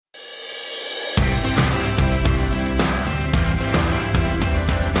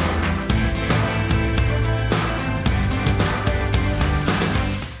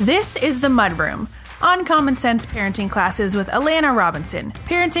This is The Mudroom, Uncommon Sense Parenting Classes with Alana Robinson,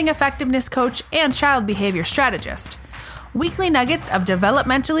 parenting effectiveness coach and child behavior strategist. Weekly nuggets of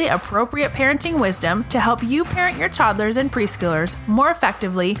developmentally appropriate parenting wisdom to help you parent your toddlers and preschoolers more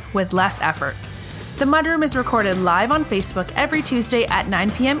effectively with less effort. The Mudroom is recorded live on Facebook every Tuesday at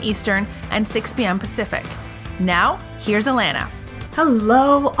 9 p.m. Eastern and 6 p.m. Pacific. Now, here's Alana.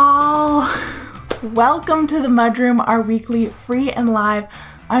 Hello, all. Welcome to The Mudroom, our weekly free and live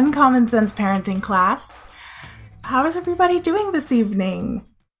Uncommon Sense parenting class. How is everybody doing this evening?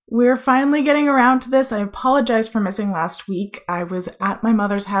 We're finally getting around to this. I apologize for missing last week. I was at my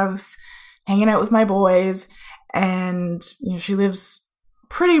mother's house hanging out with my boys, and she lives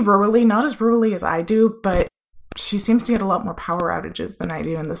pretty rurally, not as rurally as I do, but she seems to get a lot more power outages than I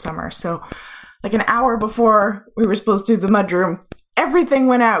do in the summer. So like an hour before we were supposed to do the mudroom, everything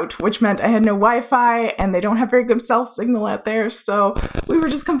went out, which meant I had no Wi-Fi and they don't have very good cell signal out there. So we were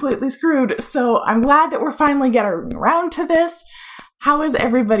just completely screwed. So I'm glad that we're finally getting around to this. How is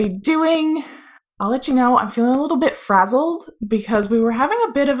everybody doing? I'll let you know, I'm feeling a little bit frazzled because we were having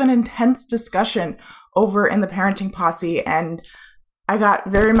a bit of an intense discussion over in the parenting posse, and I got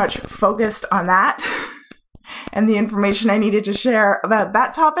very much focused on that and the information I needed to share about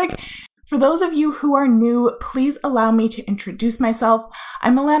that topic. For those of you who are new, please allow me to introduce myself.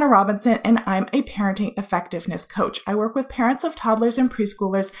 I'm Alana Robinson, and I'm a parenting effectiveness coach. I work with parents of toddlers and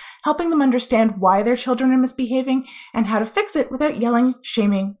preschoolers, helping them understand why their children are misbehaving and how to fix it without yelling,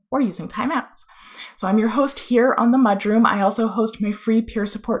 shaming, or using timeouts. So I'm your host here on The Mudroom. I also host my free peer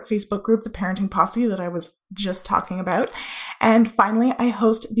support Facebook group, The Parenting Posse, that I was just talking about. And finally, I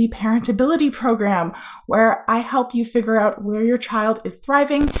host the Parentability Program, where I help you figure out where your child is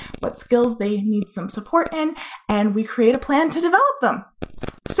thriving, what skills they need some support in, and we create a plan to develop them.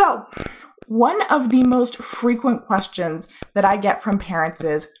 So, one of the most frequent questions that I get from parents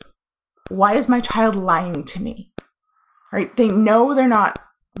is, why is my child lying to me? Right? They know they're not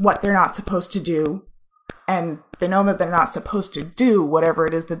supposed to do, and they know that they're not supposed to do whatever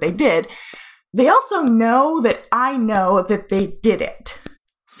it is that they did. They also know that I know that they did it.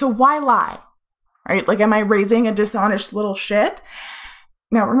 So why lie? Right? Like, am I raising a dishonest little shit?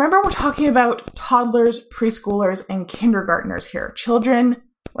 Now, remember, we're talking about toddlers, preschoolers, and kindergartners here. Children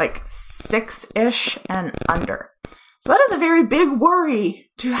like 6-ish and under. So that is a very big worry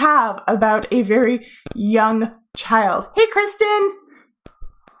to have about a very young child. Hey, Kristen!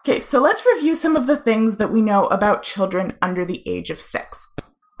 Okay, so let's review some of the things that we know about children under the age of 6.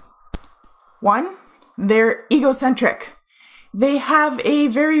 1, they're egocentric. They have a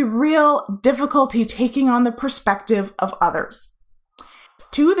very real difficulty taking on the perspective of others.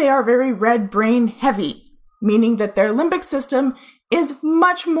 2, they are very red brain heavy, meaning that their limbic system is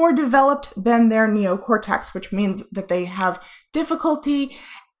much more developed than their neocortex, which means that they have difficulty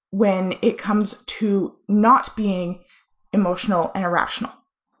when it comes to not being emotional and irrational.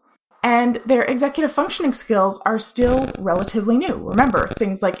 And their executive functioning skills are still relatively new. Remember,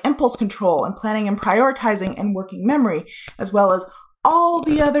 things like impulse control and planning and prioritizing and working memory, as well as all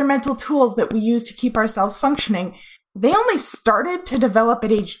the other mental tools that we use to keep ourselves functioning, they only started to develop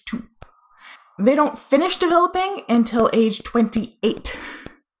at age 2. They don't finish developing until age 28.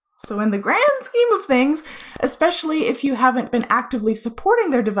 So in the grand scheme of things, especially if you haven't been actively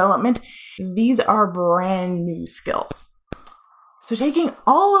supporting their development, these are brand new skills. So taking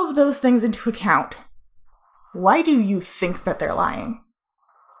all of those things into account, why do you think that they're lying?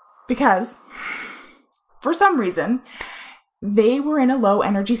 Because, for some reason, they were in a low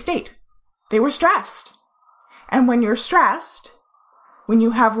energy state. They were stressed. And when you're stressed, when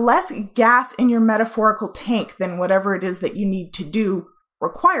you have less gas in your metaphorical tank than whatever it is that you need to do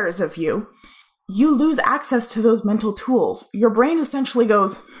requires of you, you lose access to those mental tools. Your brain essentially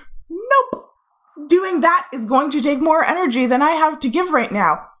goes, nope. Doing that is going to take more energy than I have to give right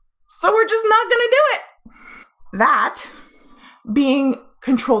now. So we're just not going to do it. That being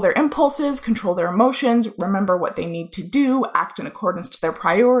control their impulses, control their emotions, remember what they need to do, act in accordance to their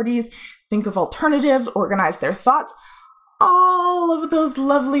priorities, think of alternatives, organize their thoughts, all of those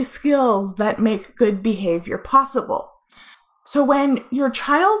lovely skills that make good behavior possible. So when your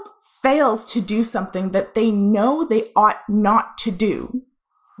child fails to do something that they know they ought not to do,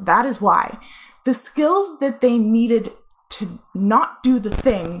 that is why the skills that they needed to not do the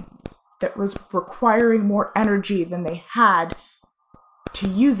thing that was requiring more energy than they had to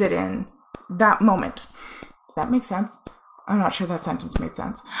use it in that moment. Does that make sense? I'm not sure that sentence made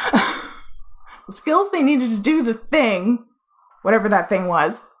sense. The skills they needed to do the thing, whatever that thing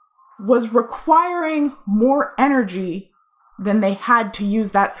was requiring more energy than they had to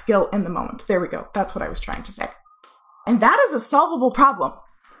use that skill in the moment. There we go. That's what I was trying to say. And that is a solvable problem.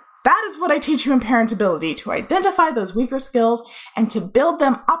 That is what I teach you in Parentability, to identify those weaker skills and to build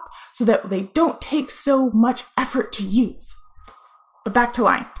them up so that they don't take so much effort to use. But back to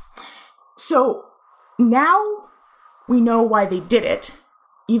lying. So now we know why they did it,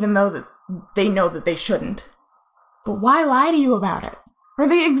 even though that they know that they shouldn't. But why lie to you about it? For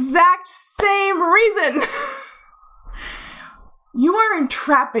the exact same reason. You are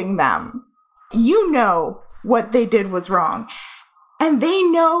entrapping them. You know what they did was wrong. And they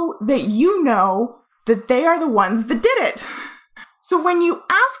know that you know that they are the ones that did it. So when you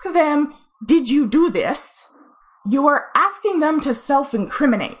ask them, did you do this? You are asking them to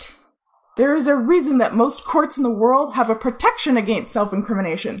self-incriminate. There is a reason that most courts in the world have a protection against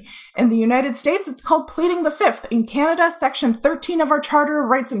self-incrimination. In the United States, it's called pleading the fifth. In Canada, Section 13 of our Charter of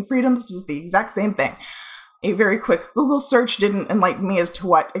Rights and Freedoms does the exact same thing. A very quick Google search didn't enlighten me as to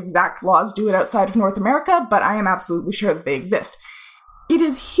what exact laws do it outside of North America, but I am absolutely sure that they exist. It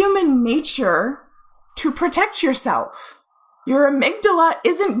is human nature to protect yourself. Your amygdala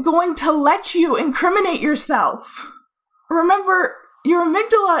isn't going to let you incriminate yourself. Remember, your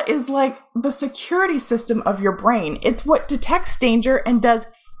amygdala is like the security system of your brain. It's what detects danger and does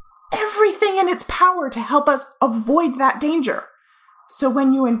everything in its power to help us avoid that danger. So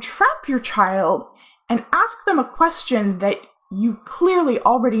when you entrap your child and ask them a question that you clearly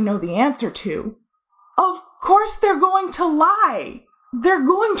already know the answer to, of course they're going to lie. They're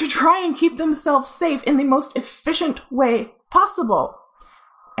going to try and keep themselves safe in the most efficient way possible.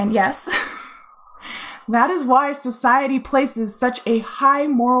 And yes, that is why society places such a high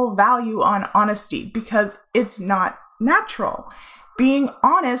moral value on honesty, because it's not natural. Being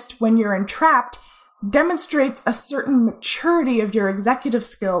honest when you're entrapped demonstrates a certain maturity of your executive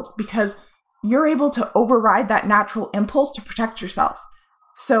skills because you're able to override that natural impulse to protect yourself.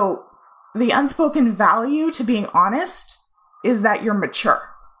 So the unspoken value to being honest is that you're mature.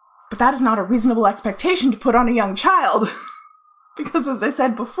 But that is not a reasonable expectation to put on a young child. Because as I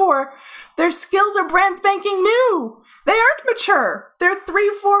said before, their skills are brand spanking new. They aren't mature. They're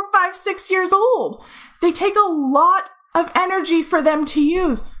 3, 4, 5, 6 years old. They take a lot of energy for them to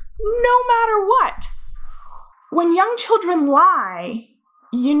use, no matter what. When young children lie,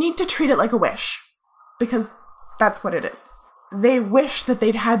 you need to treat it like a wish, because that's what it is. They wish that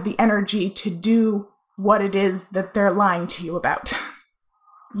they'd had the energy to do what it is that they're lying to you about.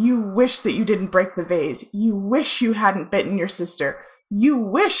 You wish that you didn't break the vase. You wish you hadn't bitten your sister. You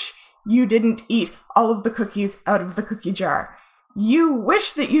wish you didn't eat all of the cookies out of the cookie jar. You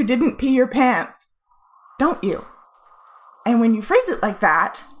wish that you didn't pee your pants. Don't you? And when you phrase it like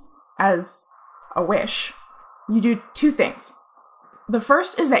that, as a wish, you do two things. The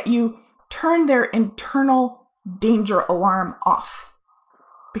first is that you turn their internal danger alarm off,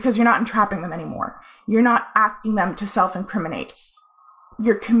 because you're not entrapping them anymore. You're not asking them to self-incriminate.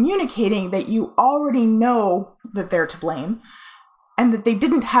 You're communicating that you already know that they're to blame and that they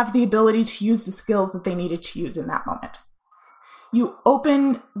didn't have the ability to use the skills that they needed to use in that moment. You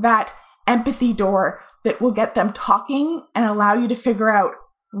open that empathy door that will get them talking and allow you to figure out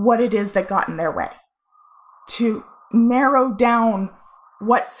what it is that got in their way, to narrow down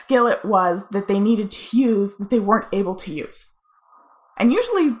what skill it was that they needed to use that they weren't able to use. And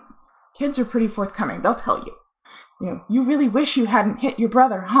usually kids are pretty forthcoming. They'll tell you, you really wish you hadn't hit your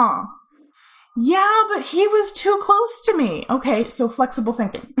brother, huh? Yeah, but he was too close to me. Okay, so flexible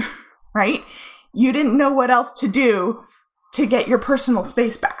thinking, right? You didn't know what else to do to get your personal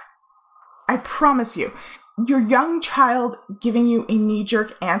space back. I promise you, your young child giving you a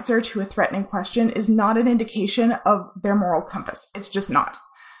knee-jerk answer to a threatening question is not an indication of their moral compass. It's just not.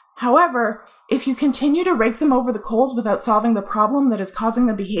 However, if you continue to rake them over the coals without solving the problem that is causing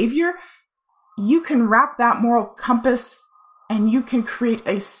the behavior, you can wrap that moral compass and you can create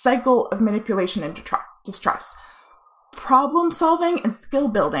a cycle of manipulation and distrust. Problem solving and skill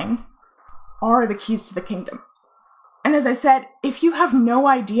building are the keys to the kingdom. And as I said, if you have no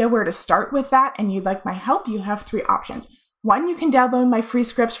idea where to start with that and you'd like my help, you have 3 options. 1, you can download my free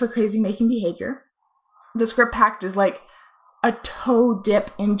scripts for crazy making behavior. The script pack is like a toe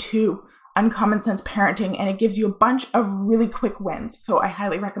dip into Uncommon Sense Parenting, and it gives you a bunch of really quick wins, so I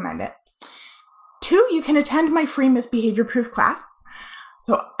highly recommend it. 2, you can attend my free Misbehavior Proof class.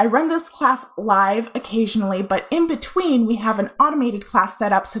 So I run this class live occasionally, but in between we have an automated class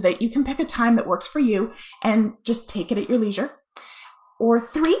set up so that you can pick a time that works for you and just take it at your leisure. Or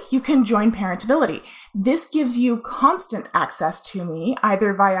 3, you can join Parentability. This gives you constant access to me,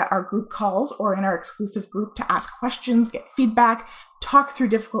 either via our group calls or in our exclusive group to ask questions, get feedback, talk through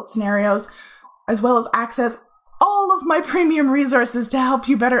difficult scenarios, as well as access all of my premium resources to help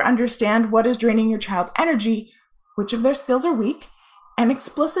you better understand what is draining your child's energy, which of their skills are weak, and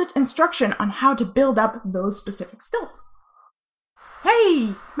explicit instruction on how to build up those specific skills.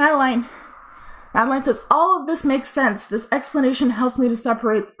 Hey, Madeline. Madeline says, all of this makes sense. This explanation helps me to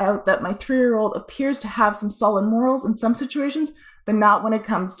separate out that my 3-year-old appears to have some solid morals in some situations, but not when it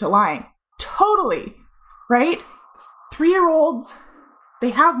comes to lying. Totally, right? 3-year-olds,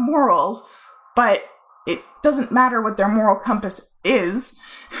 they have morals, but it doesn't matter what their moral compass is.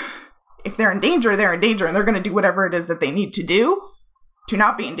 If they're in danger, they're in danger, and they're going to do whatever it is that they need to do to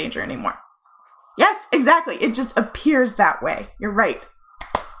not be in danger anymore. Yes, exactly. It just appears that way. You're right.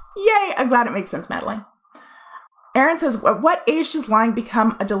 Yay! I'm glad it makes sense, Madeline. Erin says, at what age does lying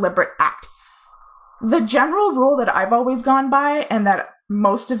become a deliberate act? The general rule that I've always gone by, and that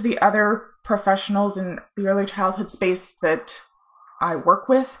most of the other professionals in the early childhood space that I work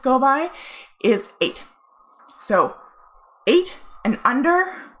with go by, is 8. So 8 and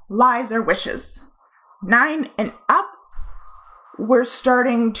under, lies are wishes. 9 and up, we're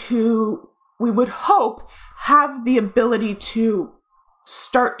starting to, we would hope, have the ability to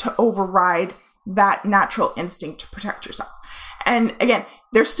start to override that natural instinct to protect yourself. And again,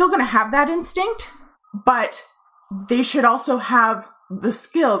 they're still going to have that instinct, but they should also have the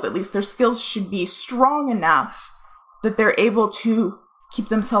skills, at least their skills should be strong enough that they're able to keep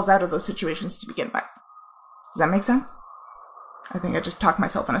themselves out of those situations to begin with. Does that make sense? I think I just talked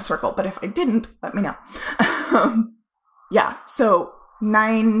myself in a circle, but if I didn't, let me know. Yeah, so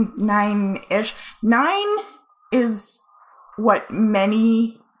 9-ish. 9 is what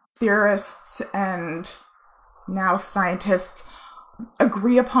many theorists and now scientists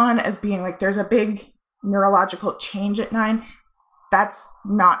agree upon as being like there's a big neurological change at 9. That's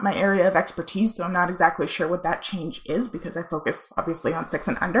not my area of expertise, so I'm not exactly sure what that change is because I focus obviously on 6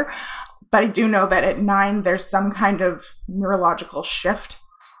 and under. But I do know that at 9, there's some kind of neurological shift,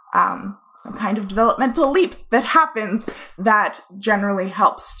 some kind of developmental leap that happens that generally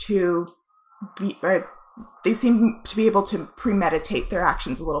helps to be, they seem to be able to premeditate their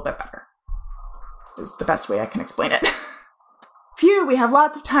actions a little bit better, is the best way I can explain it. Phew, we have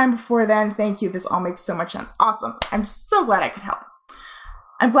lots of time before then. Thank you. This all makes so much sense. Awesome. I'm so glad I could help.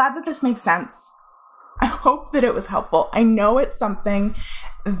 I'm glad that this makes sense. I hope that it was helpful. I know it's something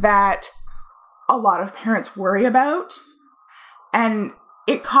that a lot of parents worry about, and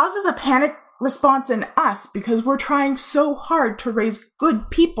it causes a panic response in us because we're trying so hard to raise good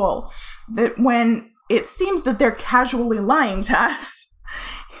people that when it seems that they're casually lying to us,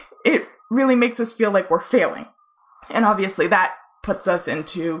 it really makes us feel like we're failing. And obviously that puts us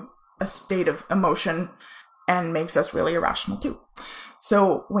into a state of emotion and makes us really irrational too.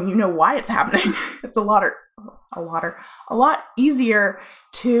 So when you know why it's happening, it's a lot easier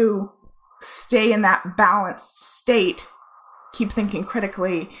to stay in that balanced state, keep thinking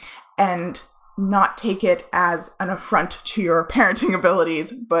critically, and not take it as an affront to your parenting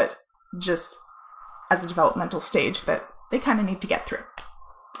abilities, but just as a developmental stage that they kind of need to get through.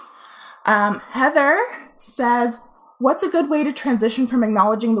 Heather says, what's a good way to transition from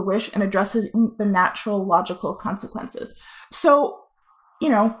acknowledging the wish and addressing the natural logical consequences? So,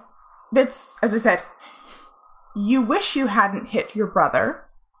 that's, as I said, you wish you hadn't hit your brother,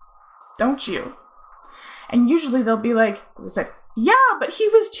 don't you? And usually they'll be like, as I said, yeah, but he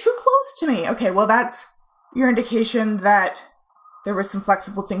was too close to me. Okay, well, that's your indication that there was some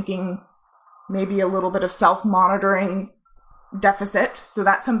flexible thinking, maybe a little bit of self-monitoring deficit. So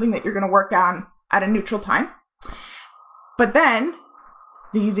that's something that you're going to work on at a neutral time. But then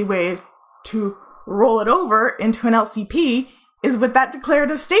the easy way to roll it over into an LCP is with that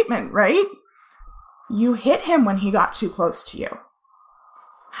declarative statement, right? You hit him when he got too close to you.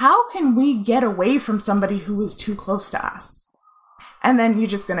 How can we get away from somebody who was too close to us? And then you're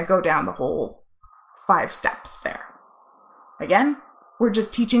just going to go down the whole 5 steps there. Again, we're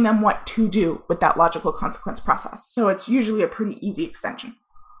just teaching them what to do with that logical consequence process. So it's usually a pretty easy extension.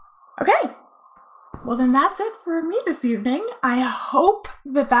 Okay. Well, then that's it for me this evening. I hope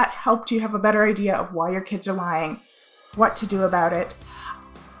that helped you have a better idea of why your kids are lying, what to do about it.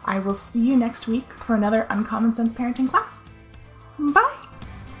 I will see you next week for another Uncommon Sense Parenting class. Bye.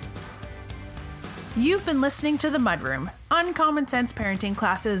 You've been listening to The Mudroom, Uncommon Sense Parenting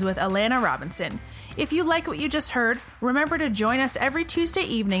Classes with Alana Robinson. If you like what you just heard, remember to join us every Tuesday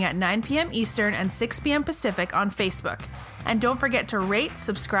evening at 9 p.m. Eastern and 6 p.m. Pacific on Facebook. And don't forget to rate,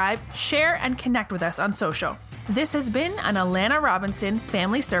 subscribe, share, and connect with us on social. This has been an Alana Robinson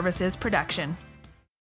Family Services production.